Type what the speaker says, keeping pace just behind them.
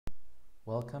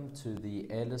Welcome to the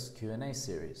Airless Q&A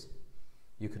series.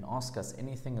 You can ask us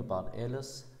anything about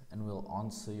Airless and we'll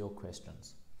answer your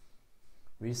questions.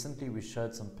 Recently we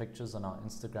showed some pictures on our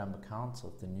Instagram account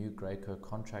of the new Graco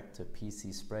Contractor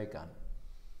PC spray gun,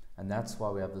 and that's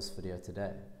why we have this video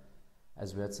today,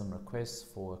 as we had some requests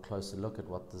for a closer look at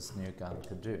what this new gun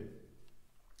could do.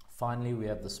 Finally, we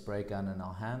have the spray gun in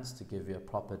our hands to give you a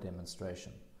proper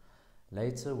demonstration.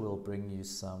 Later we'll bring you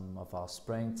some of our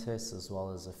spraying tests as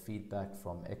well as a feedback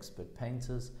from expert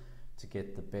painters to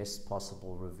get the best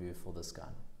possible review for this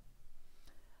gun.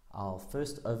 Our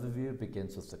first overview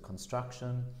begins with the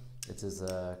construction. It is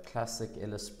a classic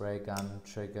Airless spray gun,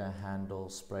 trigger, handle,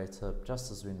 spray tip,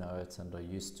 just as we know it and are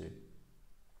used to.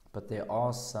 But there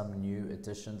are some new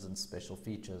additions and special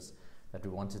features that we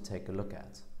want to take a look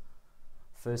at.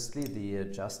 Firstly, the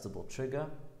adjustable trigger.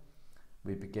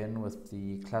 We begin with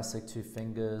the classic 2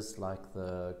 fingers like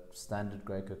the standard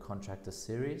Graco Contractor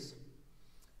series.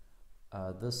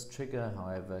 This trigger,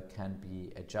 however, can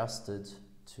be adjusted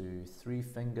to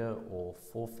 3-finger or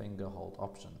 4-finger hold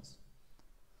options.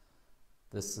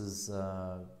 This is,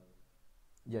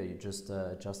 you just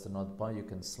adjust the knob bar, you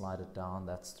can slide it down,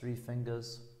 that's 3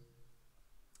 fingers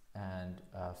and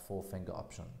a 4-finger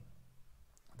option.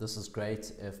 This is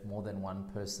great if more than one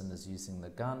person is using the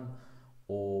gun,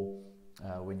 or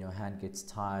when your hand gets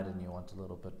tired and you want a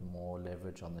little bit more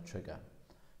leverage on the trigger.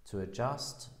 To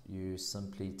adjust, you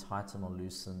simply tighten or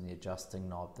loosen the adjusting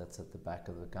knob that's at the back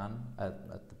of the gun,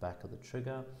 at the back of the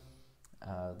trigger.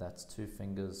 That's 2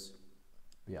 fingers.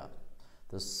 Yeah,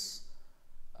 this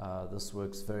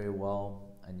works very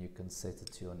well, and you can set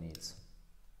it to your needs.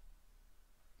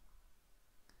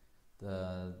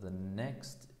 The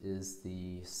next is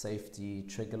the safety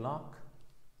trigger lock.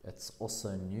 It's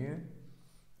also new.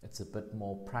 It's a bit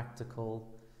more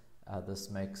practical.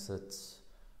 This makes it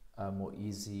more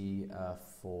easy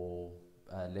for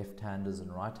left-handers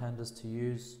and right-handers to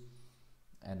use,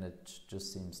 and it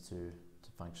just seems to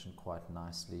function quite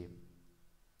nicely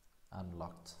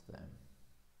unlocked there.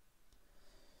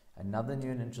 Another new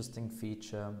and interesting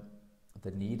feature, the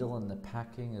needle in the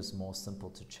packing is more simple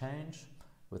to change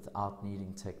without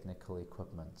needing technical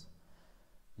equipment.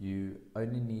 You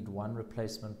only need one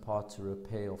replacement part to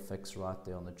repair or fix right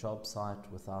there on the job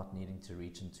site without needing to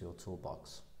reach into your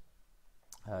toolbox.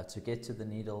 To get to the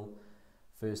needle,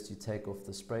 first you take off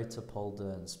the spray tip holder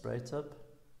and spray tip,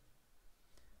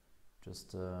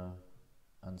 just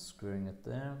unscrewing it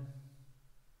there.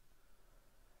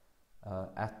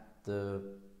 At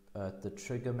the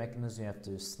trigger mechanism, you have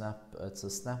to snap. It's a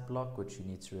snap lock which you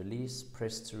need to release,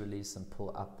 press to release, and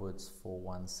pull upwards for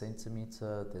 1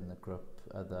 centimeter. Then the grip,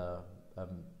 the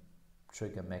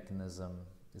trigger mechanism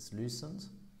is loosened.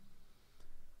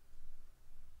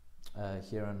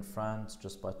 Here in front,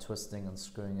 just by twisting and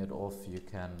screwing it off, you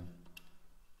can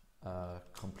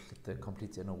the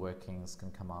complete inner workings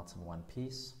can come out in one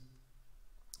piece.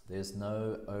 There's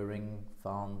no O-ring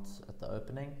found at the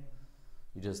opening.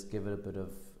 You just give it a bit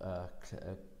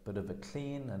of a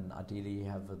clean, and ideally you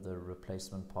have the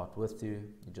replacement part with you.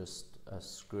 You just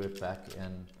screw it back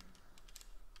in,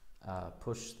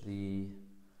 push the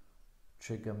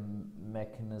trigger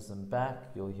mechanism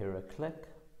back. You'll hear a click.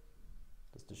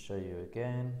 Just to show you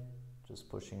again, just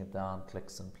pushing it down,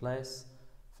 clicks in place.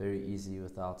 Very easy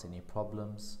without any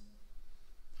problems.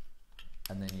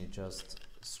 And then you just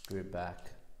screw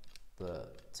back the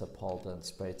tip holder and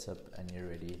spray tip, and you're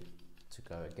ready to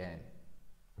go again.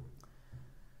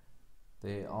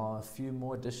 There are a few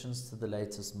more additions to the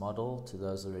latest model, to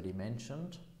those already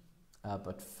mentioned.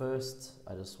 But first,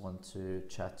 I just want to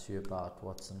chat to you about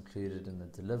what's included in the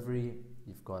delivery.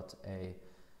 You've got a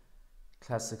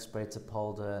classic spray tip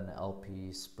holder and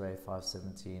LP spray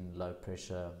 517 low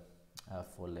pressure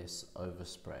for less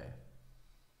overspray.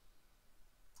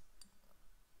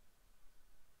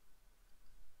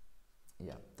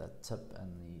 Yeah, that tip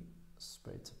and the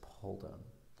spray tip holder.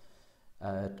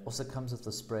 It also comes with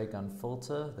the spray gun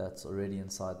filter that's already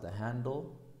inside the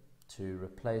handle. To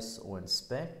replace or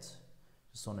inspect,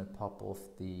 just want to pop off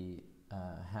the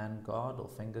hand guard or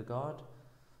finger guard.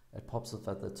 It pops off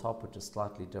at the top, which is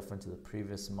slightly different to the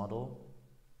previous model.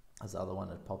 As the other one,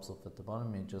 it pops off at the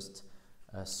bottom. You just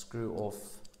screw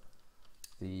off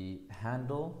the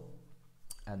handle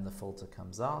and the filter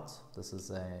comes out. This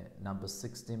is a number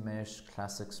 60 mesh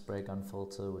classic spray gun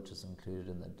filter, which is included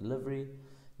in the delivery.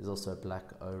 There's also a black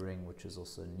O-ring, which is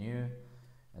also new.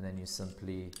 And then you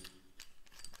simply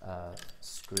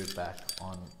screw back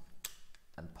on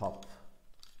and pop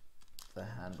the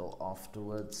handle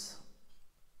afterwards.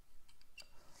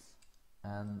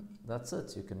 And that's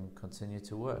it, you can continue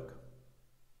to work.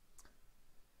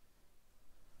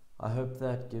 I hope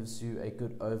that gives you a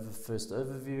good first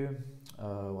overview.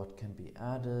 What can be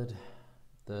added?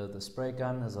 The spray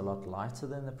gun is a lot lighter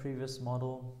than the previous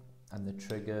model, and the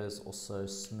trigger is also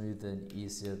smoother and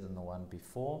easier than the one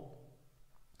before.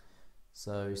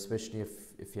 So especially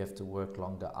if you have to work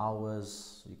longer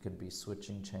hours, you can be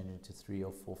changing to 3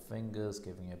 or 4 fingers,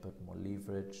 giving you a bit more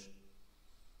leverage.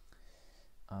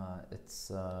 It's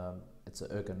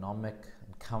ergonomic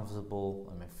and comfortable.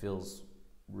 I mean, it feels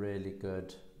really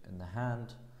good in the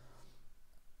hand.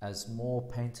 As more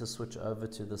painters switch over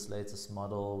to this latest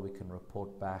model, we can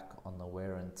report back on the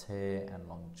wear and tear and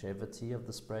longevity of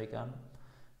the spray gun.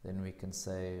 Then we can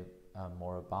say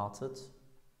more about it.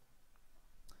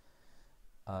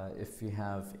 If you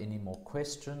have any more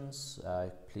questions,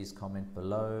 please comment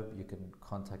below. You can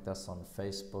contact us on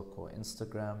Facebook or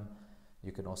Instagram.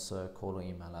 You can also call or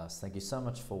email us. Thank you so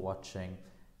much for watching.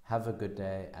 Have a good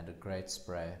day and a great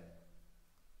spray.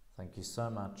 Thank you so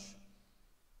much.